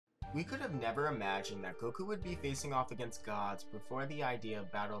We could have never imagined that Goku would be facing off against gods before the idea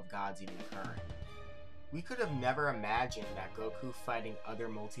of Battle of Gods even occurred. We could have never imagined that Goku fighting other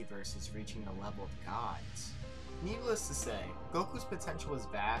multiverses reaching the level of gods. Needless to say, Goku's potential is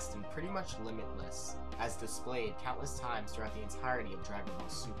vast and pretty much limitless, as displayed countless times throughout the entirety of Dragon Ball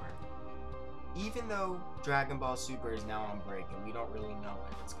Super. Even though Dragon Ball Super is now on break and we don't really know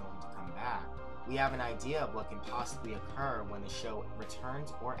when it's going to come back, we have an idea of what can possibly occur when the show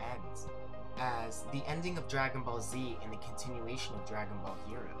returns or ends, as the ending of Dragon Ball Z and the continuation of Dragon Ball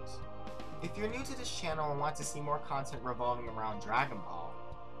Heroes. If you're new to this channel and want to see more content revolving around Dragon Ball,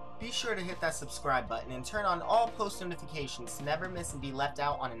 be sure to hit that subscribe button and turn on all post notifications to never miss and be left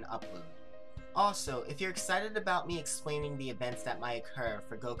out on an upload. Also, if you're excited about me explaining the events that might occur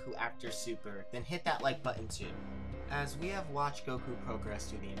for Goku after Super, then hit that like button too, as we have watched Goku progress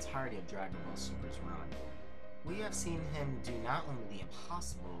through the entirety of Dragon Ball Super's run. We have seen him do not only the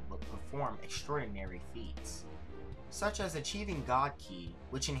impossible, but perform extraordinary feats, such as achieving God Ki,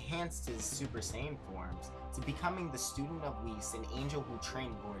 which enhanced his Super Saiyan forms, to becoming the student of Whis, an angel who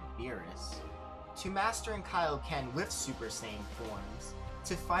trained Lord Beerus, to mastering Kaioken with Super Saiyan forms,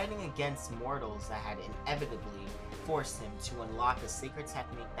 to fighting against mortals that had inevitably forced him to unlock a sacred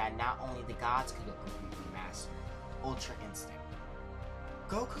technique that not only the gods could have completely mastered, Ultra Instinct.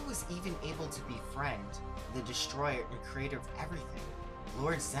 Goku was even able to befriend the destroyer and creator of everything,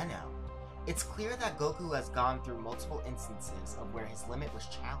 Lord Zeno. It's clear that Goku has gone through multiple instances of where his limit was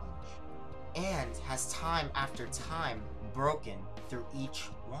challenged, and has time after time broken through each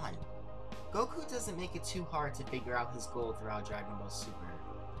one. Goku doesn't make it too hard to figure out his goal throughout Dragon Ball Super,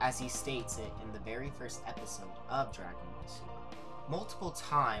 as he states it in the very first episode of Dragon Ball Super. Multiple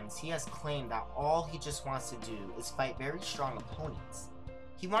times, he has claimed that all he just wants to do is fight very strong opponents.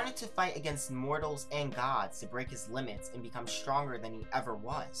 He wanted to fight against mortals and gods to break his limits and become stronger than he ever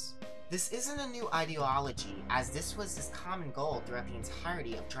was. This isn't a new ideology, as this was his common goal throughout the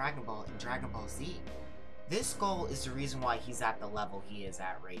entirety of Dragon Ball and Dragon Ball Z. This goal is the reason why he's at the level he is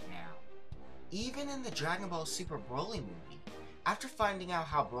at right now. Even in the Dragon Ball Super Broly movie, after finding out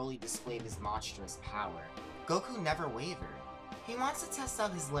how Broly displayed his monstrous power, Goku never wavered. He wants to test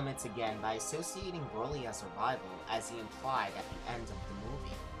out his limits again by associating Broly as a rival, as he implied at the end of the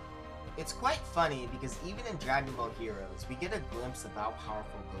movie. It's quite funny because even in Dragon Ball Heroes, we get a glimpse of how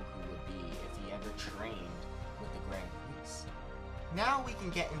powerful Goku would be if he ever trained with the Grand Priest. Now we can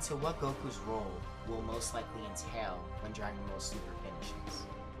get into what Goku's role will most likely entail when Dragon Ball Super finishes.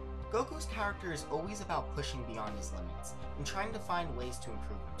 Goku's character is always about pushing beyond his limits and trying to find ways to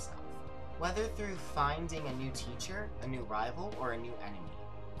improve himself. Whether through finding a new teacher, a new rival, or a new enemy,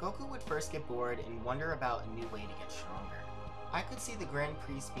 Goku would first get bored and wonder about a new way to get stronger. I could see the Grand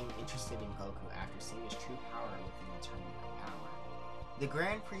Priest being interested in Goku after seeing his true power within the Tournament of Power. The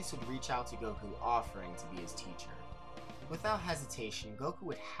Grand Priest would reach out to Goku offering to be his teacher. Without hesitation, Goku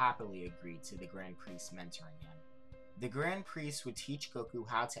would happily agree to the Grand Priest mentoring him. The Grand Priest would teach Goku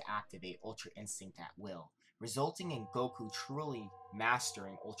how to activate Ultra Instinct at will, resulting in Goku truly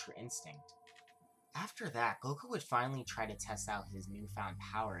mastering Ultra Instinct. After that, Goku would finally try to test out his newfound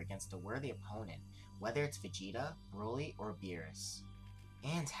power against a worthy opponent, whether it's Vegeta, Broly, or Beerus,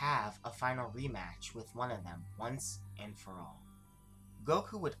 and have a final rematch with one of them once and for all.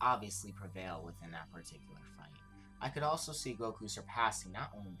 Goku would obviously prevail within that particular fight. I could also see Goku surpassing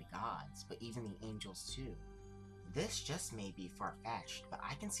not only the gods, but even the angels too. This just may be far-fetched, but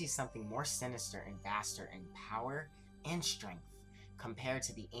I can see something more sinister and vaster in power and strength compared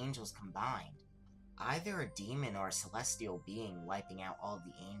to the angels combined. Either a demon or a celestial being wiping out all of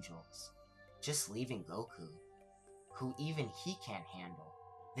the angels, just leaving Goku, who even he can't handle.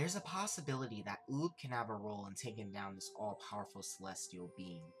 There's a possibility that Oob can have a role in taking down this all-powerful celestial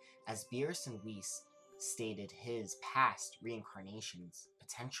being, as Beerus and Whis stated his past reincarnation's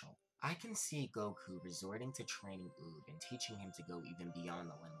potential. I can see Goku resorting to training Oob and teaching him to go even beyond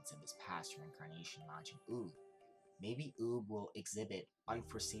the limits of his past reincarnation, launching Oob. Maybe Oob will exhibit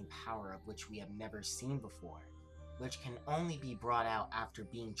unforeseen power of which we have never seen before, which can only be brought out after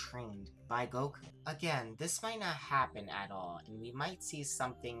being trained by Goku. Again, this might not happen at all, and we might see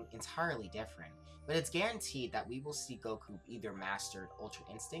something entirely different, but it's guaranteed that we will see Goku either master Ultra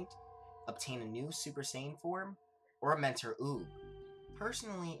Instinct, obtain a new Super Saiyan form, or mentor Oob.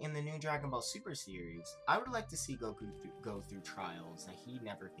 Personally, in the new Dragon Ball Super series, I would like to see Goku go through trials that he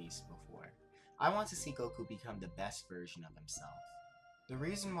never faced before. I want to see Goku become the best version of himself. The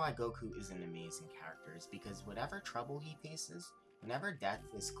reason why Goku is an amazing character is because whatever trouble he faces, whenever death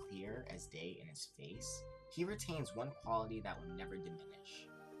is clear as day in his face, he retains one quality that will never diminish.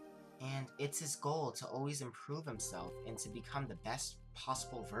 And it's his goal to always improve himself and to become the best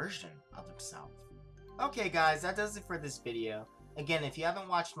possible version of himself. Okay guys, that does it for this video. Again, if you haven't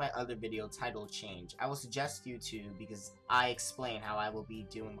watched my other video titled Change, I will suggest you to because I explain how I will be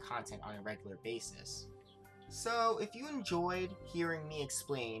doing content on a regular basis. So, if you enjoyed hearing me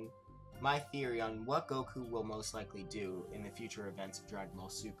explain my theory on what Goku will most likely do in the future events of Dragon Ball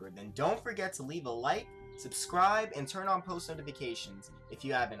Super, then don't forget to leave a like, subscribe, and turn on post notifications if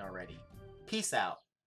you haven't already. Peace out.